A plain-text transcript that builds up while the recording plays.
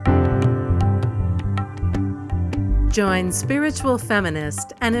Join spiritual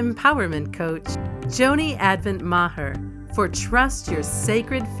feminist and empowerment coach Joni Advent Maher for Trust Your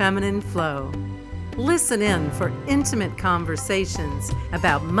Sacred Feminine Flow. Listen in for intimate conversations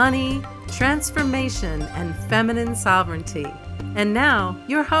about money, transformation, and feminine sovereignty. And now,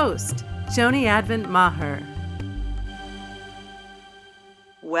 your host, Joni Advent Maher.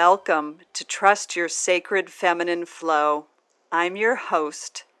 Welcome to Trust Your Sacred Feminine Flow. I'm your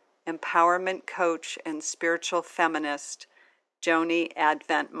host, empowerment coach and spiritual feminist, Joni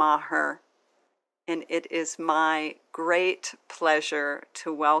Advent Maher. And it is my great pleasure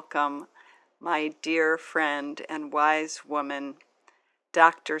to welcome my dear friend and wise woman,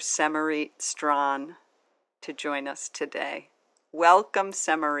 Dr. Samarit Strawn, to join us today. Welcome,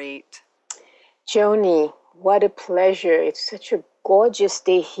 Samarit. Joni, what a pleasure. It's such a gorgeous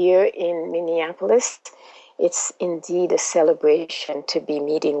day here in Minneapolis. It's indeed a celebration to be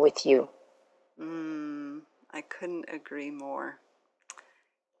meeting with you. I couldn't agree more.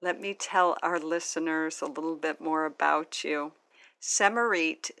 Let me tell our listeners a little bit more about you.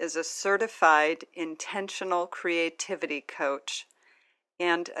 Samarit is a certified intentional creativity coach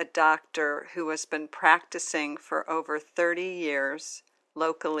and a doctor who has been practicing for over 30 years,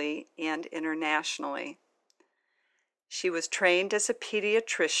 locally and internationally. She was trained as a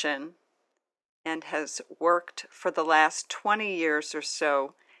pediatrician and has worked for the last 20 years or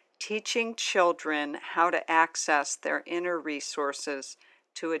so teaching children how to access their inner resources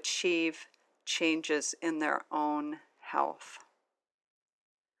to achieve changes in their own health.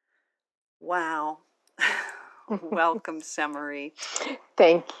 Wow. Welcome, Samarit.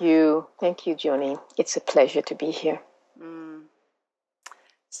 Thank you. Thank you, Joni. It's a pleasure to be here.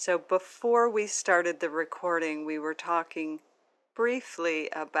 So before we started the recording, we were talking briefly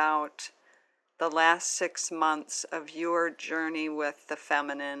about the last 6 months of your journey with the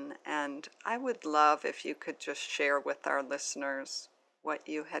feminine, and I would love if you could just share with our listeners what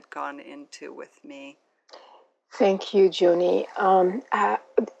you had gone into with me. Thank you, Joni.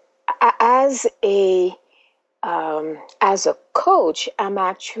 As a coach, I'm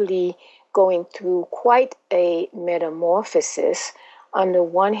actually going through quite a metamorphosis. On the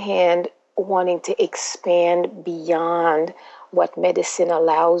one hand, wanting to expand beyond what medicine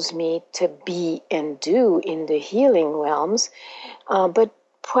allows me to be and do in the healing realms, but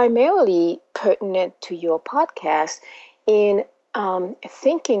primarily pertinent to your podcast in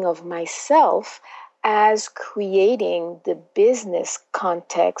thinking of myself as creating the business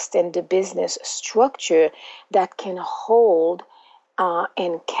context and the business structure that can hold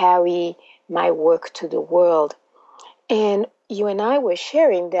and carry my work to the world. And you and I were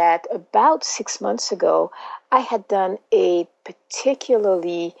sharing that about 6 months ago, I had done a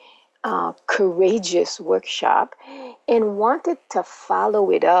particularly courageous workshop and wanted to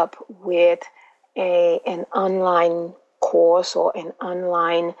follow it up with an online course or an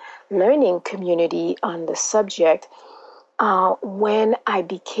online learning community on the subject when I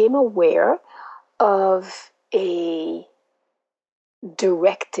became aware of a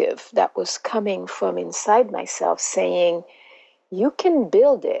directive that was coming from inside myself saying, you can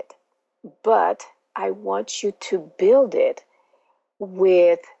build it, but I want you to build it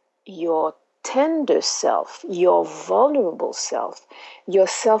with your tender self, your vulnerable self, your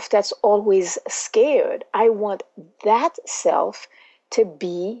self that's always scared. I want that self to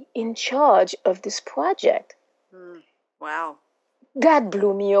be in charge of this project. Wow. God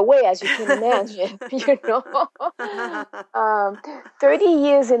blew me away, as you can imagine, 30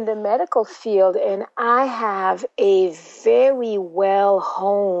 years in the medical field, and I have a very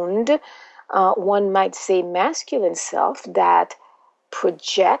well-honed, one might say masculine self that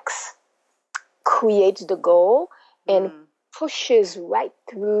projects, creates the goal, and pushes right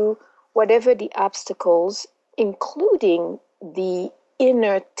through whatever the obstacles, including the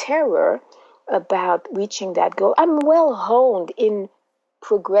inner terror about reaching that goal. I'm well honed in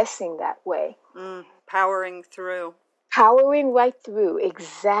progressing that way. Powering through. Powering right through,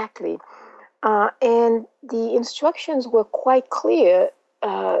 exactly. And the instructions were quite clear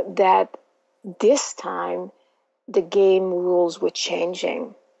that this time the game rules were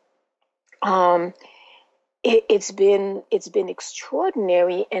changing. It's been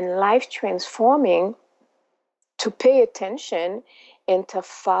extraordinary and life transforming to pay attention and to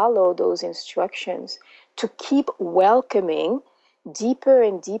follow those instructions, to keep welcoming deeper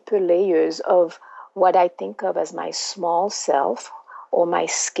and deeper layers of what I think of as my small self or my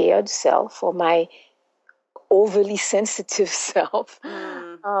scared self or my overly sensitive self,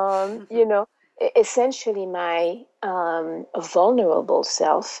 essentially my vulnerable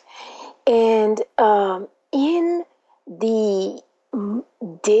self. And in the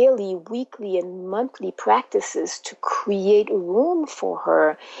daily, weekly, and monthly practices to create room for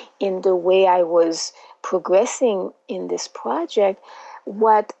her in the way I was progressing in this project,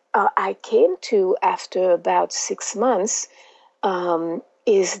 what I came to after about 6 months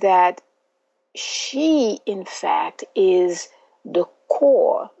is that she, in fact, is the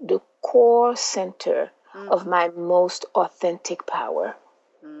core center of my most authentic power.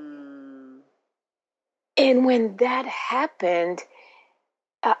 And when that happened,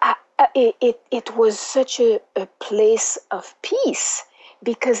 it was such a place of peace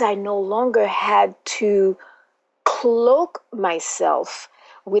because I no longer had to cloak myself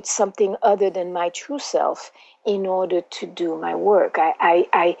with something other than my true self in order to do my work.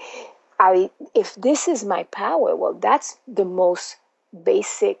 If this is my power, well, that's the most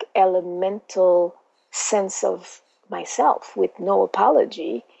basic, elemental sense of myself with no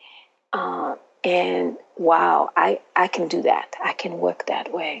apology. And wow, I can do that. I can work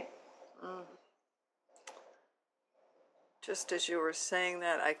that way. Just as you were saying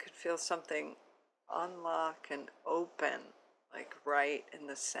that, I could feel something unlock and open, like right in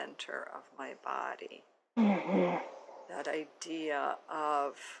the center of my body. That idea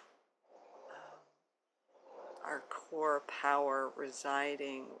of our core power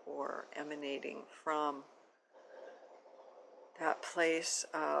residing or emanating from that place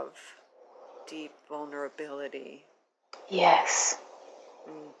of deep vulnerability. Yes.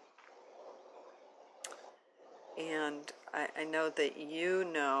 And I know that you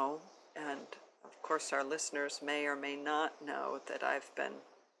know, and of course our listeners may or may not know, that I've been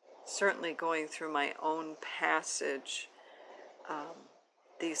certainly going through my own passage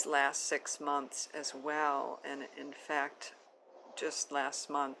these last 6 months as well. And in fact, just last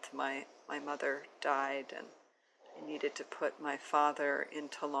month, my mother died, and I needed to put my father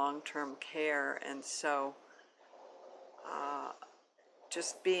into long-term care. And so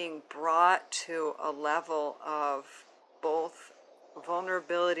just being brought to a level of both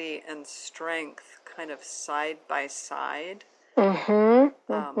vulnerability and strength kind of side by side,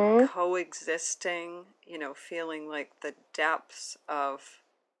 coexisting, feeling like the depths of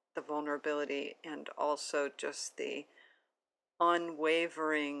the vulnerability and also just the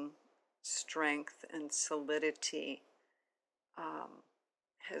unwavering strength and solidity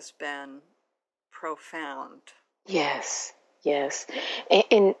has been profound. Yes. Yes.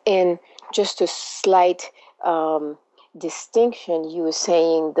 And just a slight distinction, you were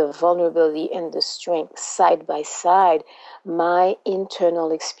saying the vulnerability and the strength side by side. My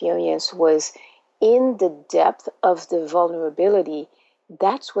internal experience was in the depth of the vulnerability.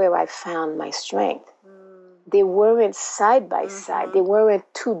 That's where I found my strength. They weren't side by side. They weren't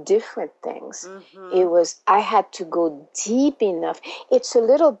two different things. It was, I had to go deep enough. It's a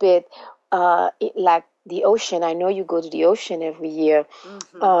little bit like the ocean. I know you go to the ocean every year.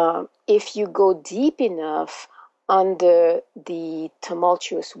 If you go deep enough under the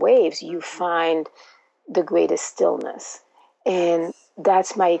tumultuous waves, you find the greatest stillness. And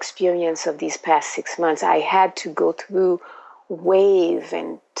that's my experience of these past 6 months. I had to go through wave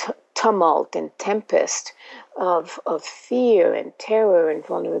and tumult and tempest of fear and terror and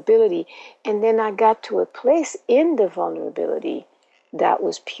vulnerability. And then I got to a place in the vulnerability that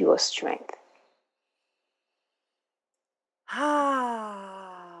was pure strength.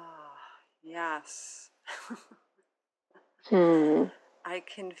 Yes. I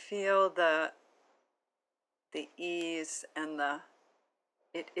can feel the ease and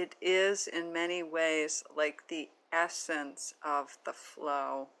it is in many ways like the essence of the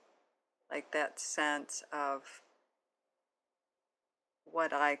flow, like that sense of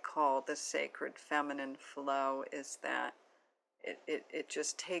what I call the sacred feminine flow, is that it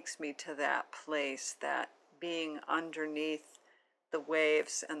just takes me to that place, that being underneath the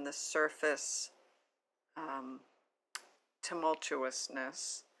waves and the surface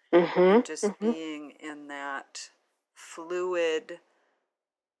tumultuousness, and just being in that fluid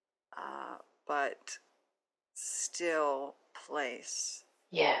but still place.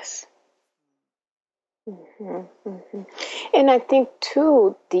 Yes. And I think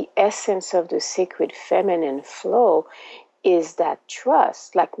too, the essence of the sacred feminine flow is that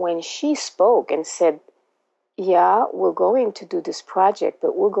trust. Like when she spoke and said, yeah, we're going to do this project,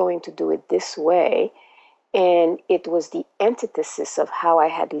 but we're going to do it this way. And it was the antithesis of how I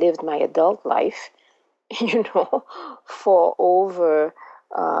had lived my adult life, for over,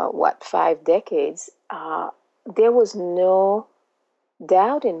 5 decades. There was no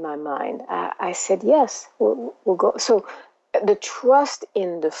doubt in my mind. I said, yes, we'll go. So the trust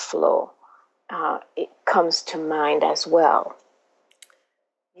in the flow, it comes to mind as well.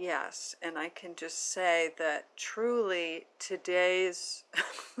 Yes, and I can just say that truly today's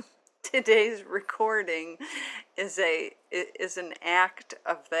today's recording is an act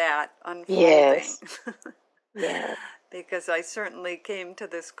of that unfolding. Yes. Yes. Because I certainly came to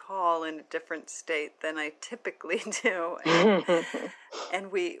this call in a different state than I typically do, and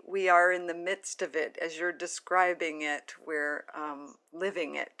we are in the midst of it as you're describing it. We're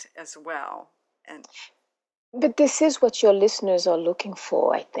living it as well, and But this is what your listeners are looking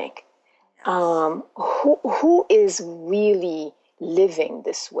for, I think. yes, Who is really living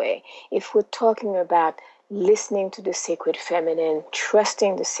this way? If we're talking about listening to the sacred feminine,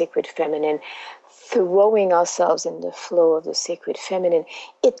 trusting the sacred feminine, throwing ourselves in the flow of the sacred feminine,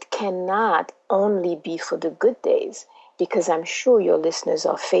 it cannot only be for the good days, because I'm sure your listeners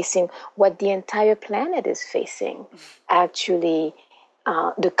are facing what the entire planet is facing. Actually,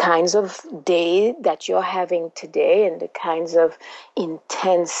 the kinds of day that you're having today and the kinds of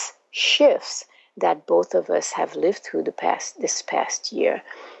intense shifts that both of us have lived through this past year.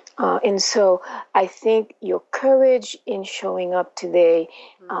 And so I think your courage in showing up today,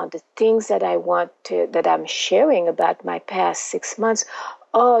 the things that that I'm sharing about my past 6 months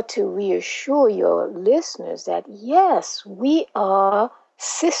are to reassure your listeners that yes, we are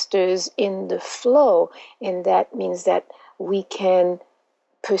sisters in the flow. And that means that we can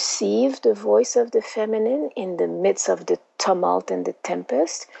perceive the voice of the feminine in the midst of the tumult and the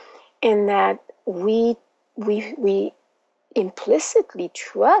tempest, and that we implicitly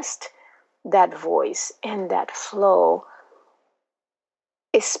trust that voice and that flow,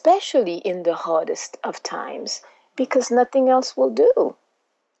 especially in the hardest of times, because nothing else will do.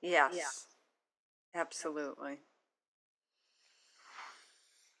 yes, absolutely,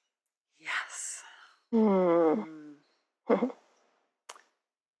 yes. Hmm.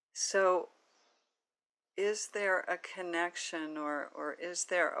 So, is there a connection, or is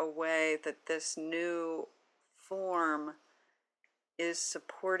there a way that this new form is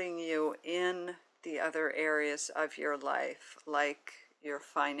supporting you in the other areas of your life, like your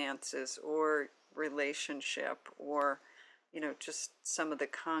finances or relationship, or just some of the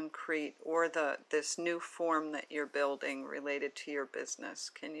concrete, or this new form that you're building related to your business?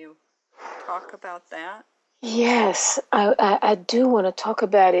 Can you talk about that? Yes, I do want to talk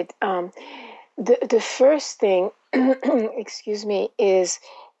about it. The first thing, excuse me, is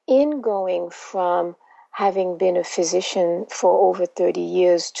in going from having been a physician for over 30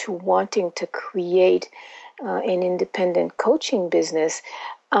 years to wanting to create an independent coaching business.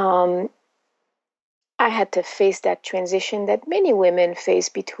 Um, I had to face that transition that many women face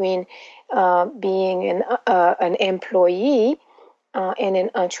between being an employee and an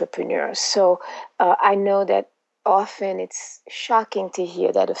entrepreneur. So I know that often it's shocking to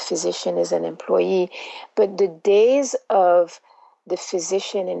hear that a physician is an employee, but the days of the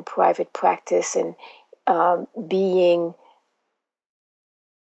physician in private practice and being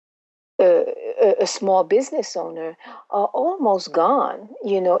a small business owner are almost gone.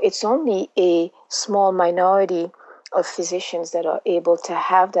 It's only a small minority of physicians that are able to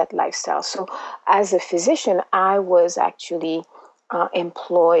have that lifestyle. So, as a physician, I was actually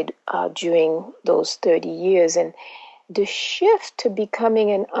employed during those 30 years. And the shift to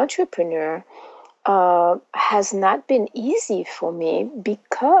becoming an entrepreneur has not been easy for me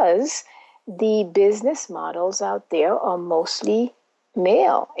because the business models out there are mostly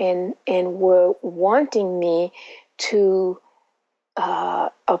male and were wanting me to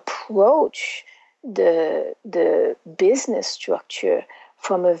approach the business structure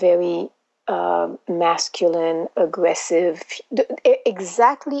from a very masculine, aggressive,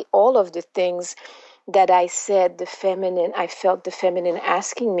 exactly all of the things that I said I felt the feminine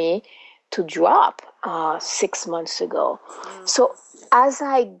asking me to drop 6 months ago. So as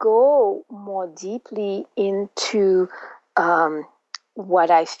I go more deeply into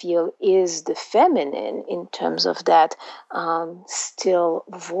what I feel is the feminine in terms of that still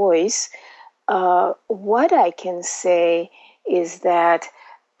voice, what I can say is that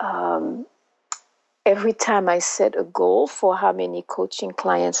um, every time I set a goal for how many coaching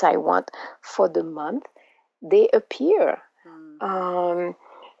clients I want for the month, they appear. Um,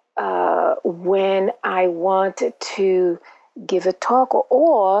 when I want to give a talk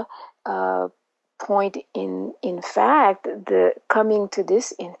or point in fact, the coming to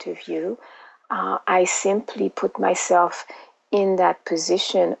this interview, I simply put myself in that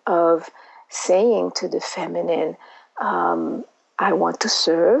position of saying to the feminine, I want to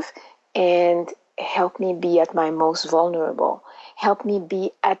serve and help me be at my most vulnerable. Help me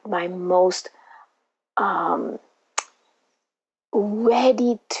be at my most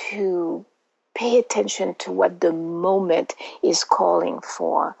ready to pay attention to what the moment is calling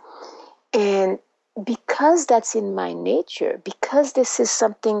for. And because that's in my nature, because this is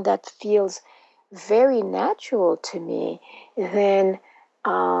something that feels very natural to me, then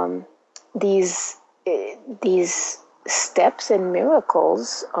these steps and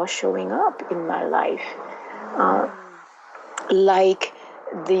miracles are showing up in my life, like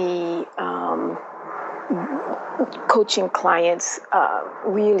the coaching clients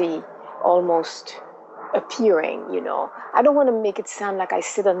really almost appearing. I don't want to make it sound like I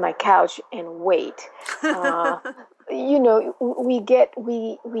sit on my couch and wait. We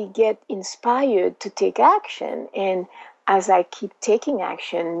get inspired to take action, and as I keep taking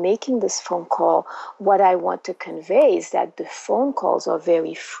action, making this phone call, what I want to convey is that the phone calls are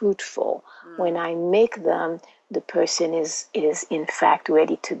very fruitful. When I make them, the person is in fact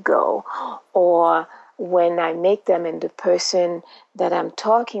ready to go. Or when I make them and the person that I'm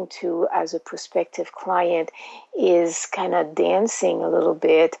talking to as a prospective client is kind of dancing a little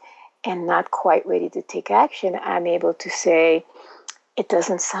bit and not quite ready to take action, I'm able to say, it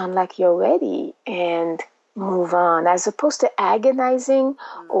doesn't sound like you're ready, and move on, as opposed to agonizing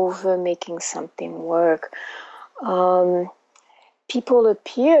over making something work. People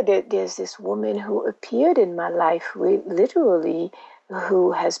appear, there's this woman who appeared in my life literally,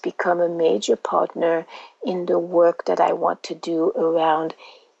 who has become a major partner in the work that I want to do around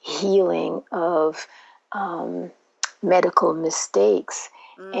healing of medical mistakes.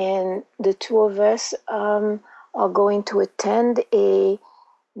 And the two of us are going to attend a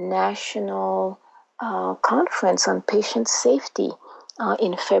national conference on patient safety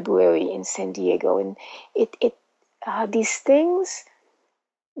in February in San Diego. And these things,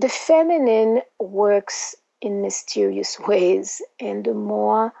 the feminine works in mysterious ways, and the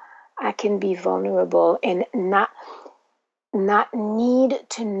more I can be vulnerable and not need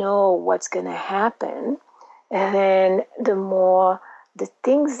to know what's going to happen, and then the more the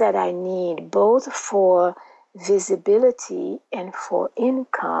things that I need, both for visibility and for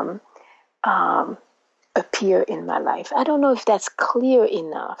income, appear in my life. I don't know if that's clear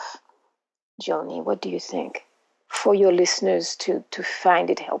enough. Joni, what do you think? For your listeners to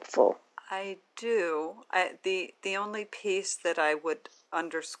find it helpful. I do. The only piece that I would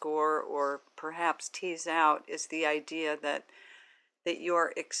underscore or perhaps tease out is the idea that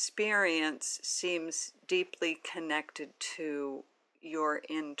your experience seems deeply connected to your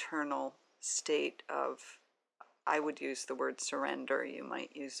internal state of, I would use the word surrender, you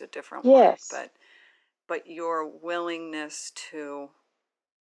might use a different Yes. word, but your willingness to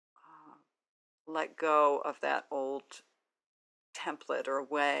let go of that old template or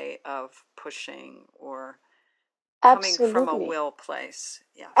way of pushing or coming from a will place.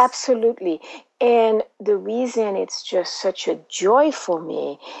 Yes. Absolutely. And the reason it's just such a joy for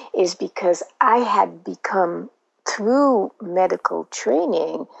me is because I had become, through medical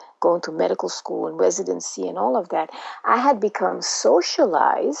training, going to medical school and residency and all of that, I had become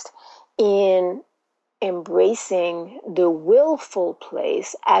socialized in embracing the willful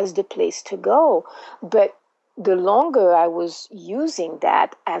place as the place to go. But the longer I was using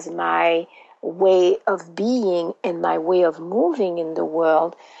that as my way of being and my way of moving in the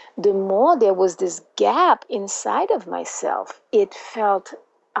world, the more there was this gap inside of myself. It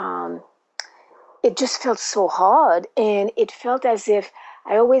just felt so hard, and it felt as if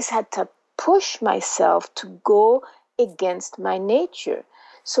I always had to push myself to go against my nature.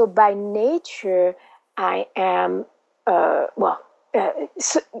 So by nature, I am,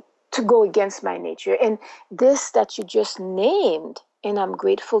 to go against my nature. And this that you just named, and I'm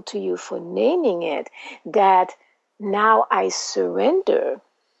grateful to you for naming it, that now I surrender,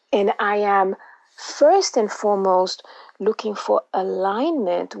 and I am first and foremost looking for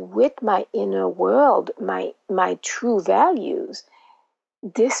alignment with my inner world, my true values.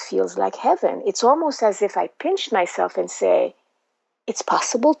 This feels like heaven. It's almost as if I pinch myself and say, it's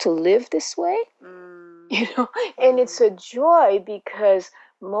possible to live this way, and it's a joy, because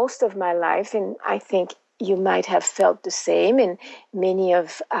most of my life, and I think you might have felt the same, and many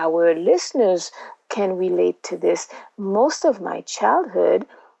of our listeners can relate to this. Most of my childhood,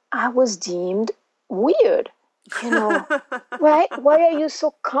 I was deemed weird. Right? Why are you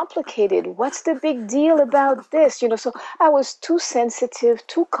so complicated? What's the big deal about this? So I was too sensitive,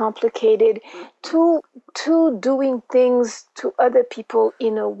 too complicated, too doing things to other people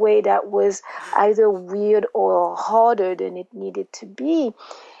in a way that was either weird or harder than it needed to be.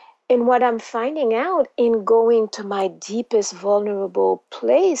 And what I'm finding out in going to my deepest vulnerable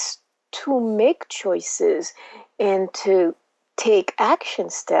place to make choices and to take action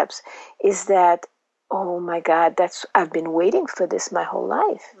steps is that, oh my God, I've been waiting for this my whole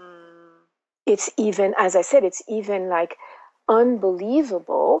life. it's even, as I said, it's even like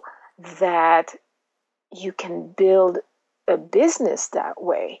unbelievable that you can build a business that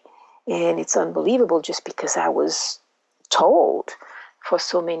way. And it's unbelievable just because I was told for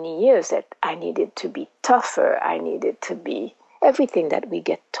so many years that I needed to be tougher. I needed to be everything that we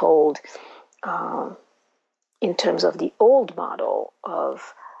get told um, in terms of the old model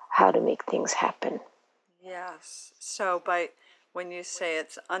of how to make things happen. Yes. So when you say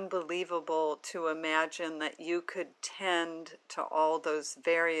it's unbelievable to imagine that you could tend to all those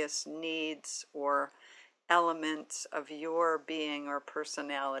various needs or elements of your being or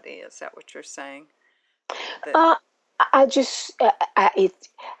personality, is that what you're saying? That Uh, I just,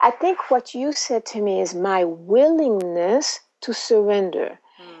 I think what you said to me is my willingness to surrender,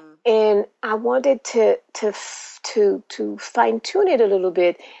 hmm, and I wanted to fine tune it a little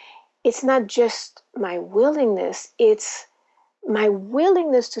bit. It's not just my willingness; it's my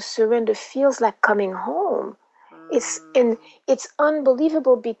willingness to surrender feels like coming home. And hmm, it's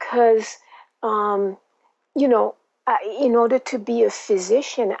unbelievable because, um, you know, in order to be a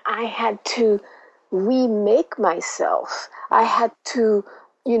physician, I had to remake myself. I hmm, had to,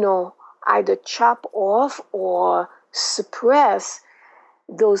 you know, either chop off or suppress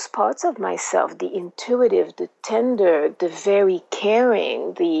those parts of myself, the intuitive, the tender, the very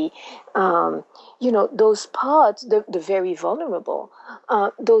caring, um, those parts, the very vulnerable,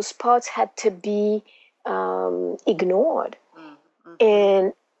 those parts had to be ignored. hmm, hmm,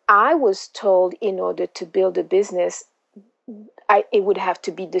 And I was told in order to build a business, it would have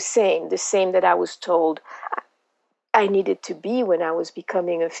to be the same that I was told I needed to be when I was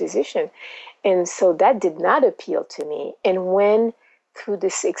becoming a physician. And so that did not appeal to me. And when through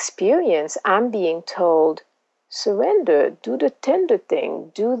this experience, I'm being told, surrender, do the tender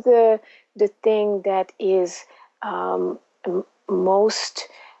thing, do the thing that is most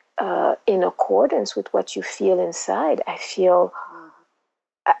in accordance with what you feel inside. I feel hmm,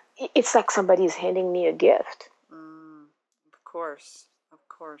 it's like somebody is handing me a gift. hmm. Of course, of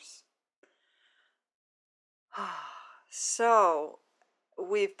course. So,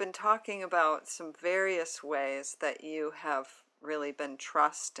 we've been talking about some various ways that you have really been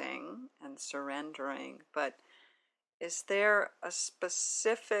trusting and surrendering, but is there a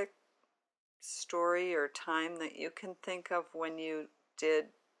specific story or time that you can think of when you did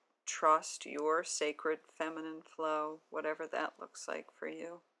trust your sacred feminine flow, whatever that looks like for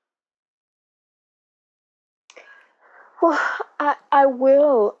you? Well,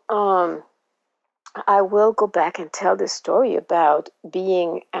 I will go back and tell the story about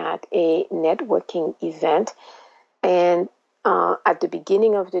being at a networking event and at the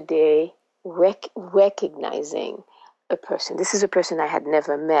beginning of the day, recognizing a person. This is a person I had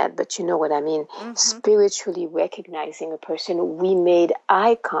never met, but you know what I mean. Mm-hmm. Spiritually recognizing a person, we made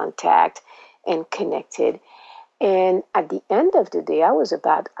eye contact and connected. And at the end of the day, I was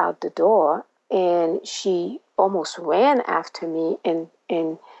about out the door, and she almost ran after me,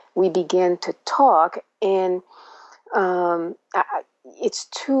 and we began to talk. And it's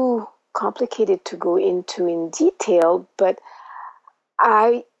too complicated to go into in detail, but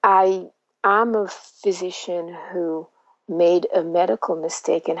I'm a physician who made a medical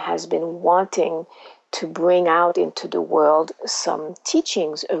mistake and has been wanting to bring out into the world some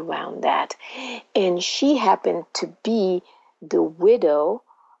teachings around that. And she happened to be the widow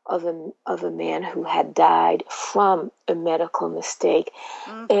of a man who had died from a medical mistake.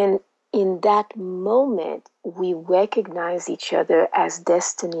 Mm, And in that moment, we recognized each other as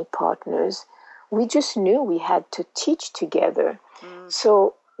destiny partners. We just knew we had to teach together. mm,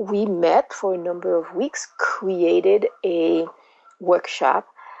 So we met for a number of weeks, created a workshop.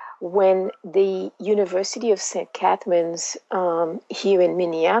 When the University of St. Catherine's here in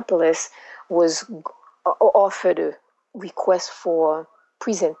Minneapolis was offered a request for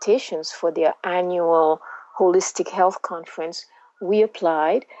presentations for their annual holistic health conference, we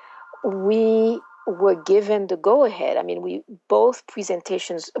applied. We were given the go ahead. I mean, we both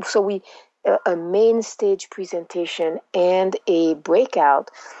presentations, so we a main stage presentation and a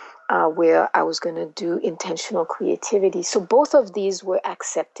breakout where I was going to do intentional creativity. So both of these were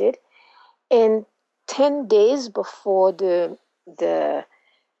accepted. And 10 days before the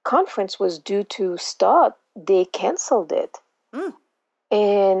conference was due to start, they canceled it. mm,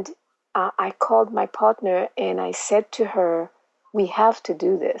 And I called my partner and I said to her, we have to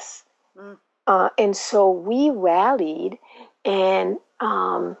do this. mm, And so we rallied and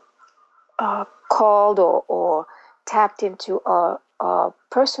called or tapped into our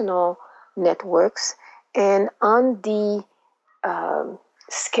personal networks. And on the um,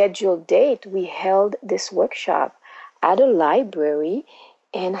 scheduled date, we held this workshop at a library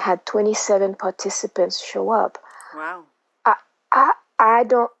and had 27 participants show up. Wow. I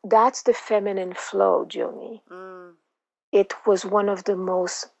don't, that's the feminine flow, Joni. Mm. It was one of the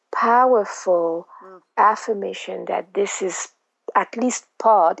most powerful affirmation that this is at least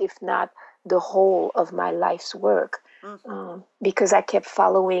part, if not the whole of my life's work. Because I kept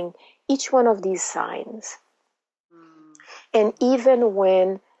following each one of these signs. And even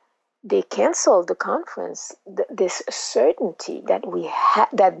when they canceled the conference, this certainty that we had,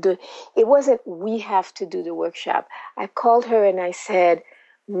 it wasn't we have to do the workshop. I called her and I said,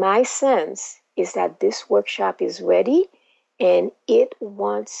 my sense is that this workshop is ready and it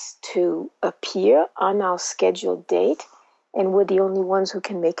wants to appear on our scheduled date, and we're the only ones who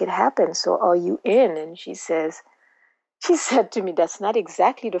can make it happen. So are you in? And she said to me, that's not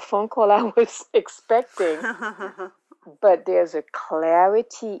exactly the phone call I was expecting. But there's a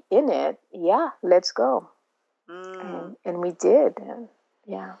clarity in it. Yeah, let's go. And we did. And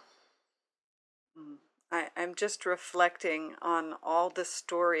yeah. I'm just reflecting on all the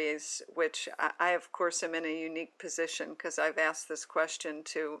stories, which I of course, am in a unique position because I've asked this question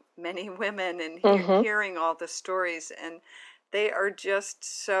to many women and hearing all the stories, and they are just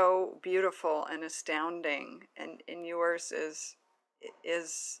so beautiful and astounding. And yours is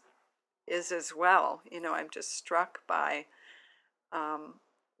as well. You know, I'm just struck by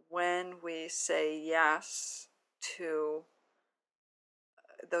when we say yes to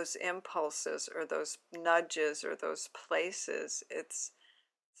those impulses or those nudges or those places, it's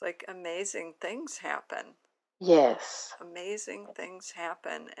like amazing things happen. Yes. Amazing things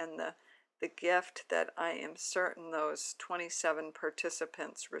happen. And the gift that I am certain those 27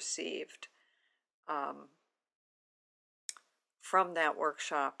 participants received from that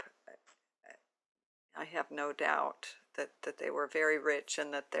workshop, I have no doubt that they were very rich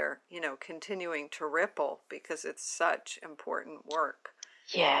and that they're, continuing to ripple because it's such important work.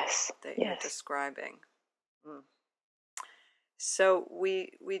 Yes. That you're describing. So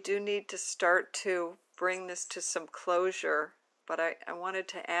we do need to start to bring this to some closure, but I wanted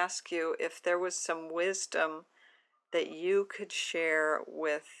to ask you if there was some wisdom that you could share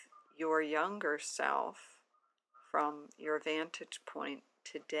with your younger self from your vantage point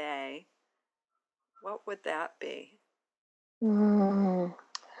today. What would that be?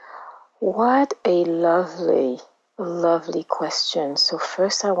 What a lovely, lovely question. So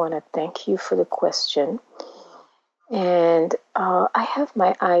first I want to thank you for the question. And I have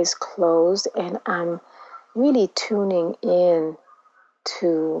my eyes closed and I'm really tuning in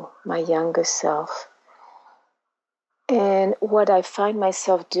to my younger self. And what I find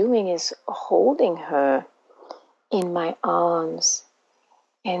myself doing is holding her in my arms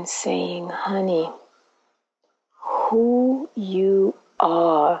and saying, honey, who you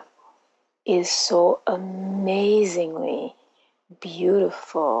are is so amazingly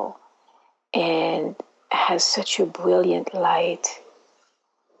beautiful and has such a brilliant light.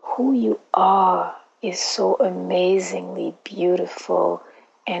 Who you are is so amazingly beautiful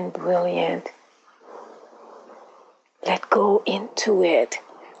and brilliant. Let go into it.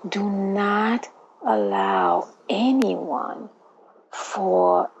 Do not allow anyone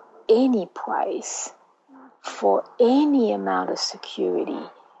for any price, for any amount of security,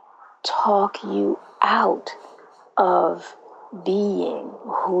 talk you out of being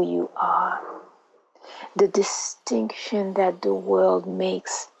who you are. The distinction that the world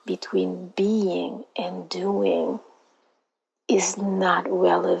makes between being and doing is not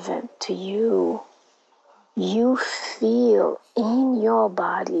relevant to you. You feel in your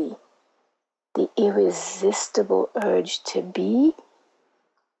body the irresistible urge to be,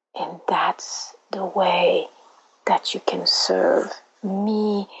 and that's the way that you can serve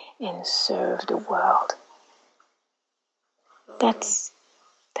me and serve the world. That's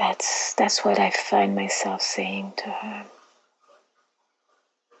what I find myself saying to her.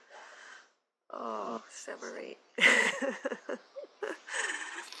 Oh, Separate.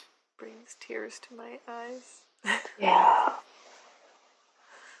 Brings tears to my eyes. Yeah.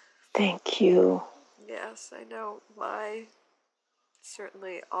 Thank you. Yes, I know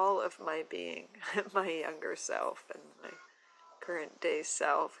certainly all of my being, my younger self and my current day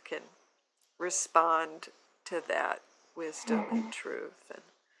self can respond to that wisdom and truth. And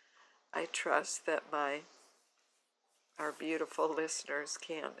I trust that our beautiful listeners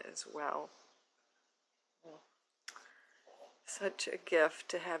can as well. Such a gift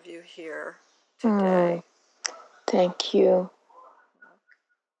to have you here today. Thank you.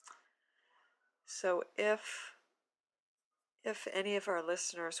 So if any of our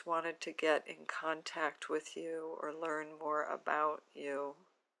listeners wanted to get in contact with you or learn more about you,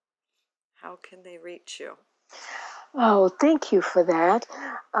 how can they reach you? Oh, thank you for that.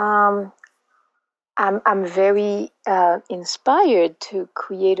 I'm very inspired to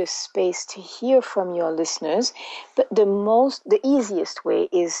create a space to hear from your listeners. But the easiest way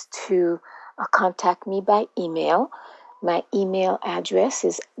is to contact me by email. My email address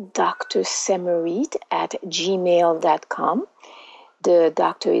is drsemarit@gmail.com. The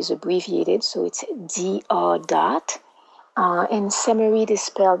doctor is abbreviated, so it's Dr. Dot. And Semarit is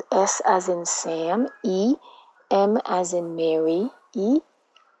spelled S as in Sam, E, M as in Mary, E,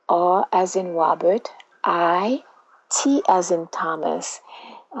 R as in Robert, I, T as in Thomas,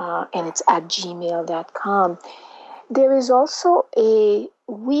 and it's at gmail.com. There is also a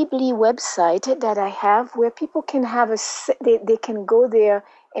Weebly website that I have where people can have they can go there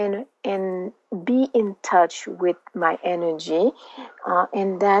and be in touch with my energy,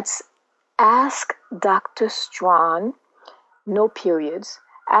 and that's Ask Dr. Strawn, no periods,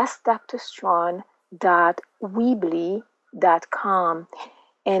 askdrstrawn.weebly.com,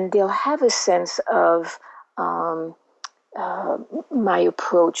 and they'll have a sense of um, my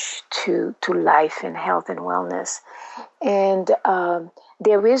approach to life and health and wellness. And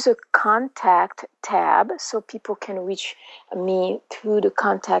there is a contact tab, so people can reach me through the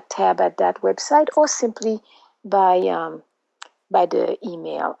contact tab at that website, or simply by the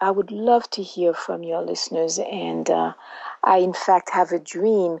email. I would love to hear from your listeners, and I in fact have a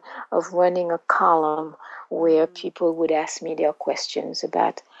dream of running a column where people would ask me their questions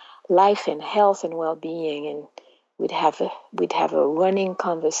about life and health and well-being, and we'd have a running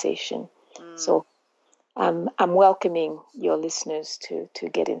conversation. So I'm welcoming your listeners to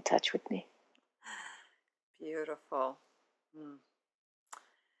get in touch with me. Beautiful.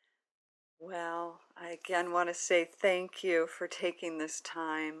 Well, I again want to say thank you for taking this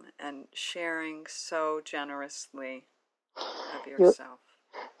time and sharing so generously of yourself.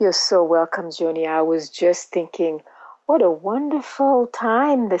 You're so welcome, Joni. I was just thinking, what a wonderful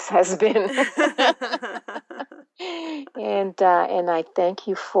time this has been. And I thank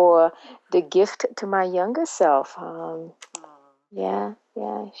you for the gift to my younger self. Yeah,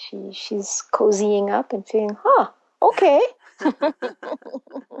 she's cozying up and feeling, okay.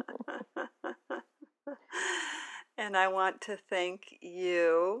 And I want to thank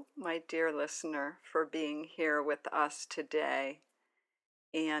you, my dear listener, for being here with us today,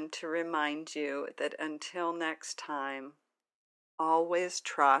 and to remind you that until next time, always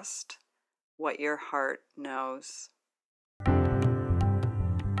trust what your heart knows.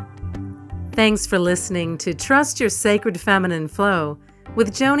 Thanks for listening to Trust Your Sacred Feminine Flow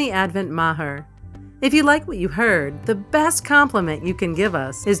with Joni Advent Maher. If you like what you heard, the best compliment you can give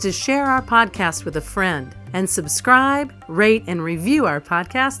us is to share our podcast with a friend and subscribe, rate, and review our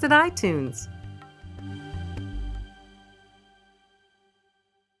podcast at iTunes.